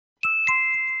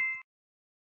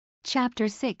Chapter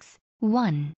 6,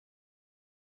 1.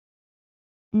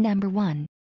 Number 1.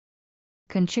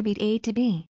 Contribute A to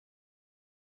B.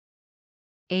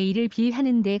 A를 B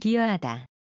하는 데 기여하다.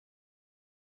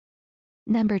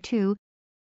 Number 2.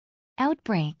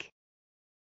 Outbreak.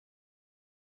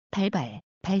 발발,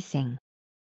 발생.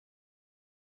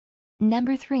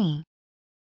 Number 3.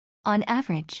 On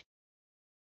average.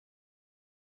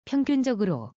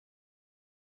 평균적으로.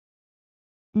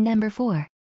 Number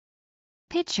 4.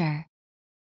 Pitcher.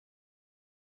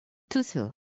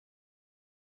 투수.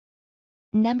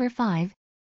 Number 5.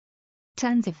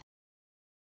 Tons of.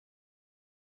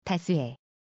 다수의.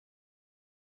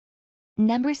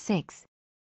 Number 6.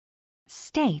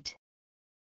 State.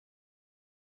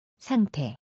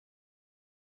 상태.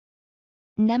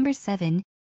 Number 7.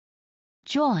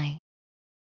 Joy.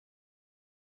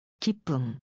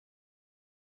 기쁨.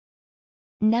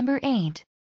 Number 8.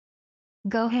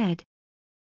 Go ahead.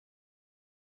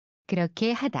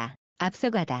 그렇게 하다.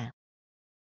 앞서가다.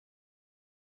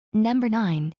 Number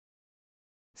 9.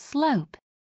 Slope.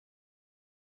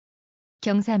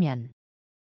 경사면.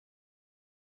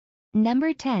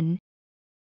 Number 10.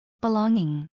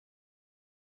 Belonging.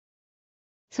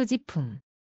 소지품.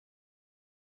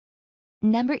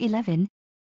 Number 11.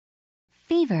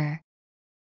 Fever.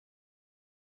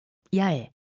 열.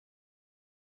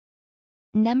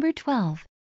 Number 12.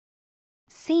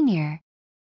 Senior.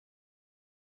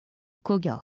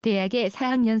 고교. 대학의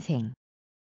 4학년생.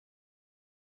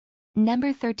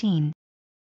 Number 13.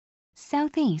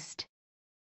 Southeast.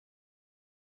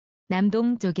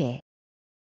 남동쪽에.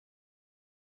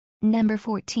 Number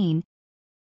 14.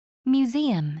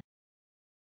 Museum.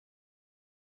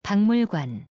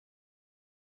 박물관.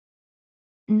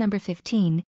 Number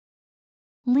 15.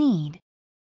 Lead.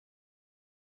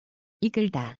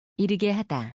 이끌다. 이르게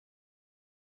하다.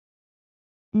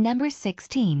 Number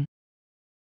 16.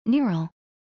 Neural.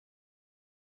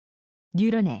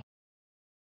 뉴런에.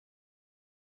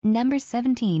 Number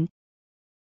 17.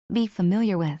 Be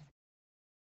familiar with.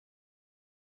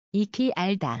 익히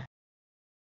알다.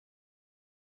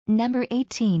 Number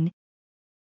 18.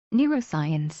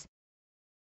 Neuroscience.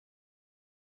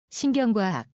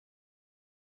 신경과학.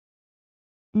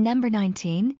 Number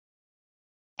 19.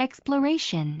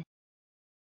 Exploration.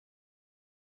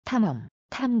 탐험,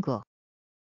 탐구.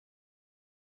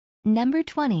 Number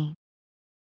 20.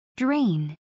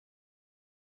 Drain.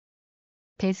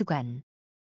 배수관.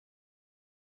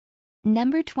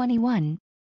 Number 21.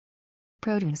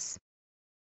 Produce.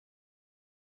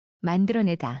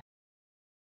 만들어내다.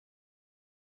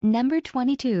 Number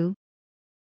 22.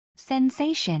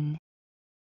 Sensation.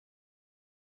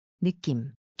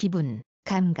 느낌, 기분,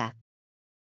 감각.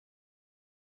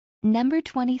 Number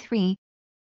 23.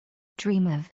 Dream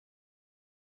of.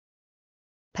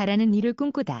 바라는 일을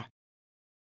꿈꾸다.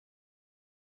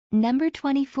 Number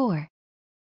 24.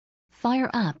 Fire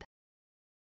up.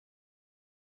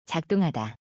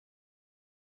 작동하다.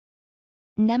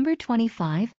 Number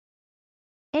 25.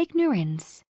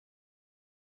 Ignorance.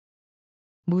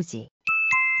 무지.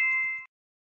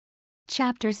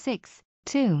 Chapter 6,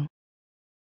 2.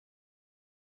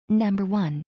 Number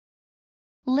 1.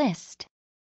 List.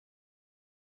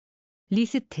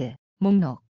 리스트,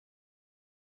 목록.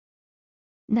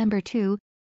 Number 2.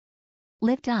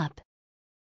 Lift up.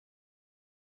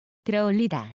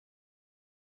 들어올리다.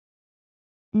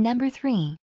 Number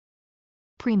 3.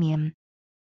 Premium.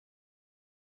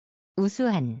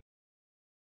 우수한.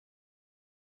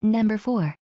 Number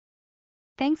 4.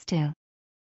 Thanks to.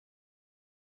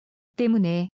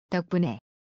 때문에, 덕분에.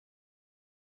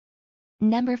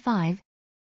 Number 5.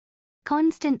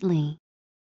 Constantly.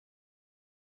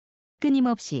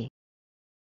 끊임없이.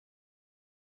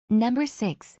 Number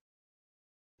 6.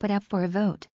 Put up for a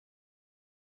vote.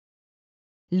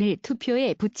 를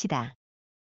투표에 붙이다.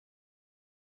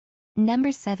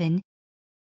 Number 7.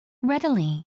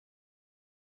 Readily.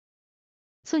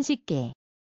 손쉽게.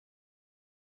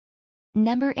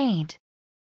 Number 8.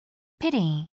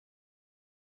 Pity.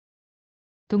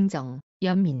 동정,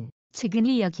 연민,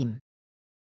 측은히 여김.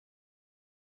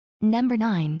 Number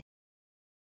 9.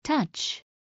 Touch.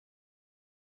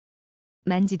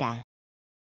 만지다.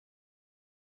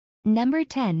 Number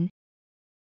 10.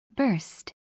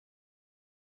 Burst.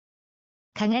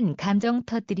 강한 감정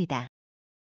터뜨리다.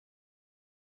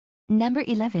 Number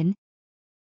 11.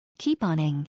 Keep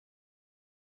oning.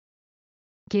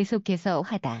 계속해서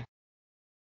하다.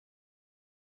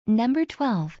 Number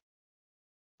 12.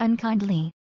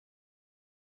 Unkindly.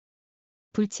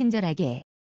 불친절하게.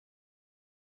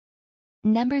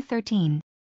 Number 13.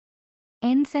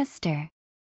 Ancestor.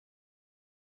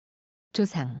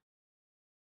 조상.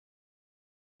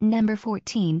 Number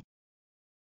 14.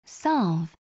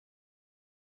 solve,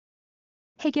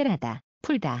 해결하다,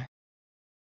 풀다.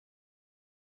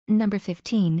 number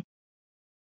 15,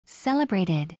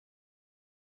 celebrated,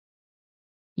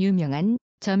 유명한,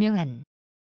 저명한.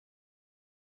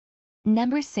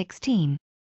 number 16,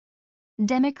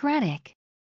 democratic,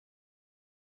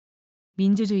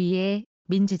 민주주의의,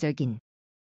 민주적인.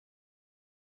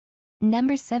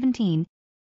 number 17,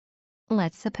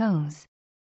 let's suppose,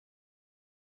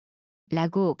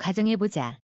 라고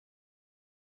가정해보자.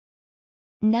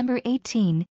 number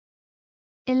 18,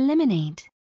 eliminate,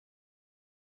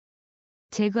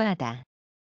 제거하다.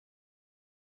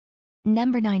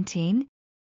 number 19,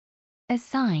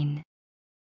 assign,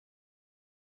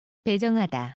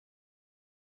 배정하다.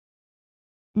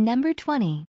 number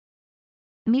 20,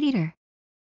 meat-eater,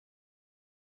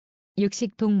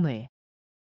 육식동물.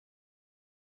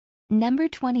 number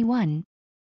 21,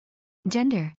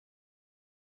 gender,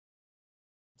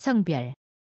 성별.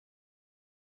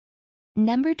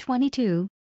 number 22,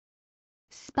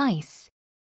 spice,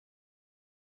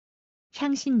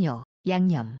 향신료,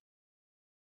 양념.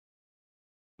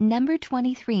 number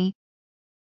 23,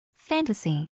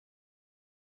 fantasy,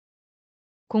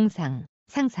 공상,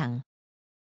 상상.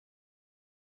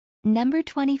 number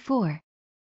 24,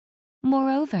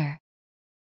 moreover,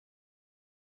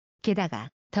 게다가,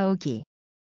 더욱이.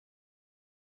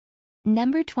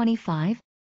 number 25,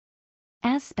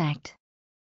 aspect,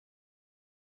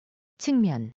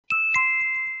 측면.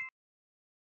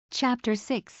 chapter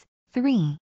 6,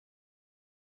 3,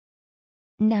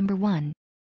 number 1,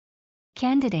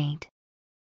 candidate,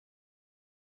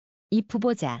 이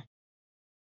후보자.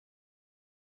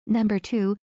 number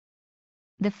 2,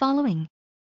 the following,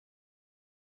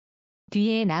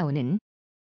 뒤에 나오는.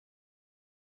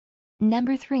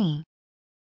 number 3,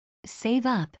 save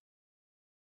up,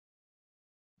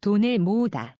 돈을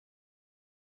모으다.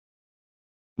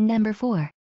 number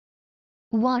 4,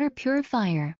 water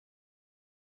purifier,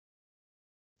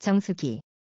 정수기.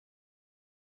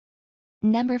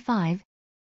 number 5,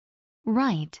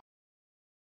 write,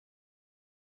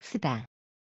 쓰다.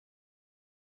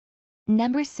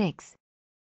 number 6,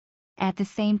 at the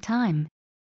same time,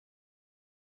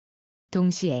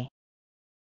 동시에.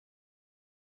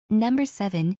 number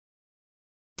 7,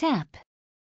 tap,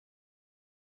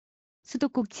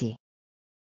 수도꼭지.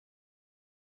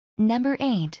 number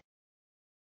 8,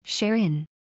 share in,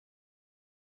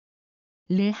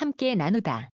 를 함께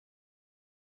나누다.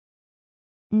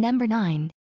 number 9,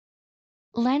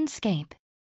 landscape,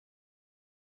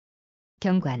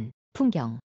 경관,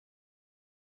 풍경.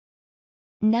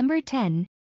 number 10,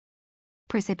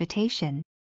 precipitation,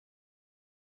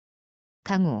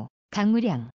 강우,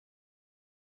 강우량.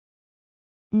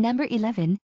 number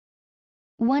 11,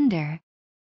 wonder,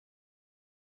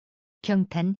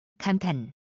 경탄,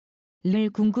 감탄. 를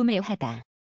궁금해하다.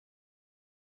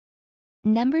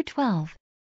 number 12,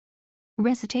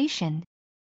 recitation,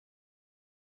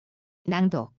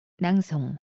 낭독,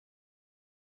 낭송.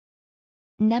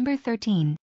 number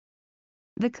 13,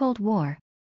 the Cold War,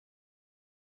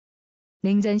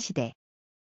 냉전시대.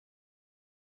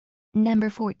 number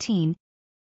 14,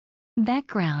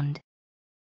 background,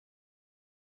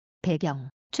 배경,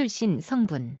 출신,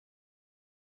 성분.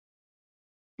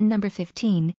 number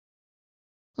 15,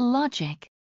 logic,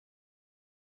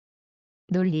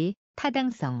 논리,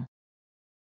 타당성.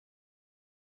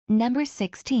 number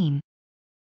 16,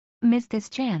 miss this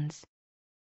chance,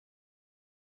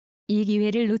 이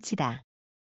기회를 놓치다.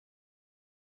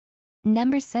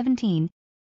 number 17,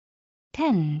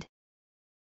 tend,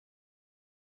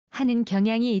 하는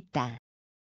경향이 있다.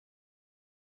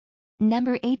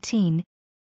 number 18,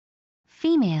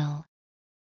 female,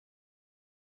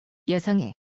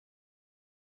 여성의.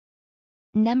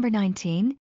 number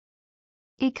 19,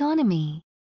 economy,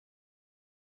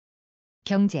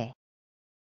 경제.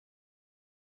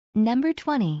 number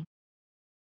 20,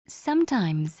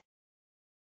 sometimes,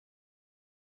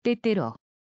 때때로.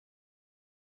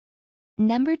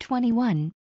 number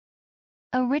 21,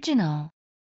 original,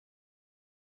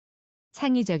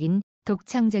 창의적인,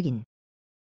 독창적인.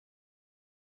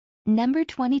 number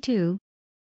 22,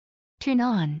 turn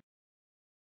on,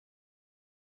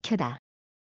 켜다.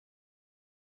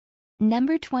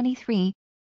 number 23,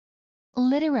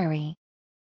 literary,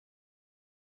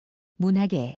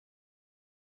 문학의.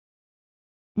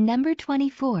 number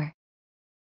 24,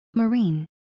 marine,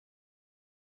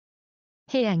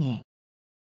 해양의.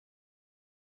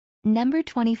 number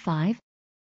 25,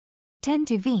 tend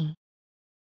to be,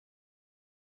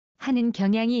 하는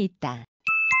경향이 있다.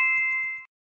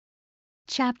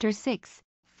 chapter 6,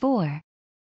 4,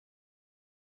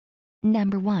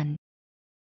 number 1,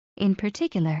 in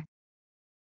particular,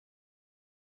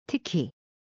 특히.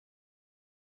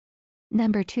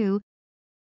 Number 2.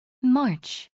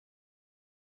 March.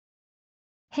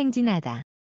 행진하다.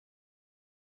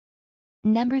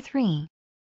 Number 3.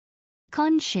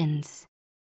 Conscience.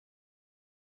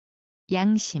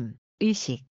 양심,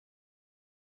 의식.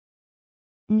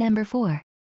 Number 4.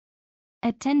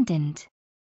 Attendant.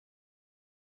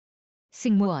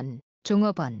 승무원,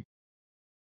 종업원.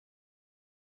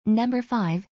 Number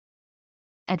 5.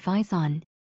 Advice on.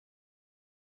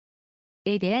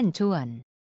 에 대한 조언.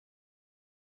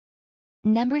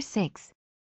 Number 6.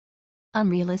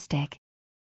 Unrealistic.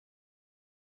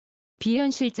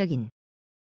 비현실적인.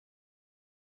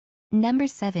 Number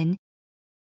 7.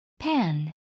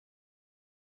 Pan.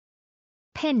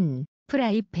 펜,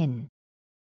 프라이팬.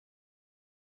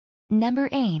 Number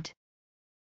 8.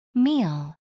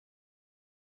 Meal.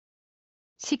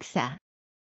 식사.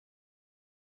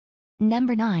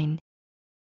 Number 9.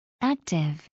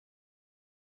 Active.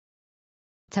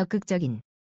 적극적인.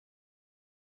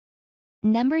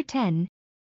 Number 10.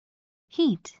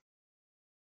 Heat.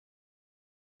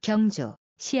 경조,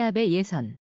 시합의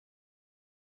예선.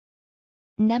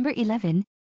 Number 11.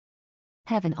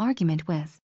 Have an argument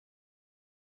with.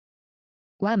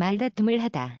 와 말다툼을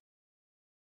하다.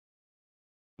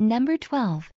 Number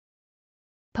 12.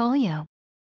 Polio.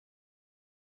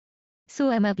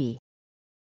 소아마비.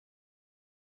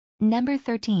 Number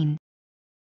 13.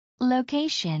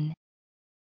 Location.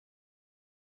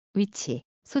 위치,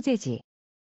 소재지.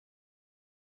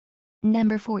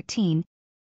 Number 14.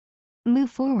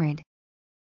 Move forward.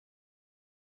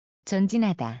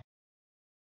 전진하다.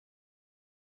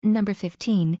 Number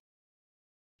 15.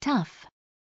 Tough.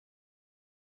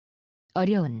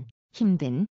 어려운,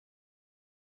 힘든.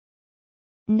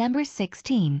 Number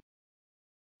 16.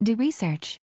 Do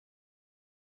research.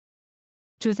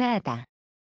 조사하다.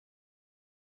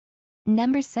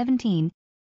 Number 17.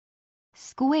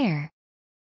 Square.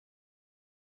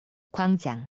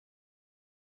 광장.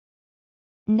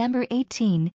 Number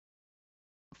 18.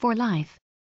 For life.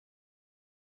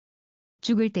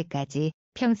 죽을 때까지,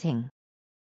 평생.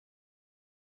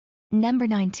 Number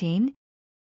 19.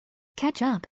 Catch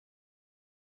up.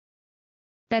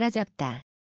 따라잡다.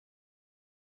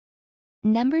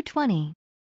 Number 20.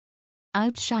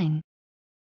 Outshine.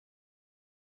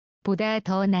 보다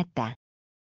더 낫다.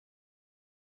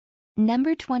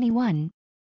 Number 21.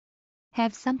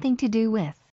 Have something to do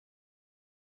with.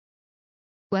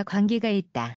 와 관계가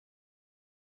있다.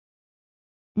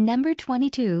 Number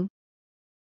 22.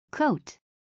 Coat.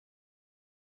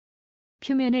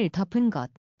 표면을 덮은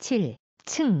것, 칠,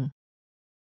 층.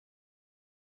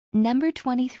 Number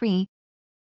 23.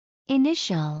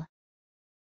 Initial.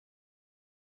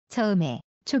 처음에,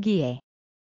 초기에.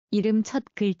 이름 첫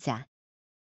글자.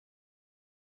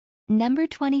 Number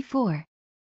 24.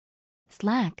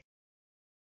 Slack.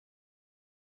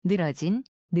 늘어진,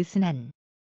 느슨한.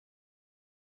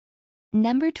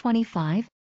 Number 25.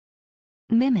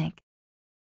 Mimic.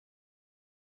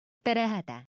 따라하다.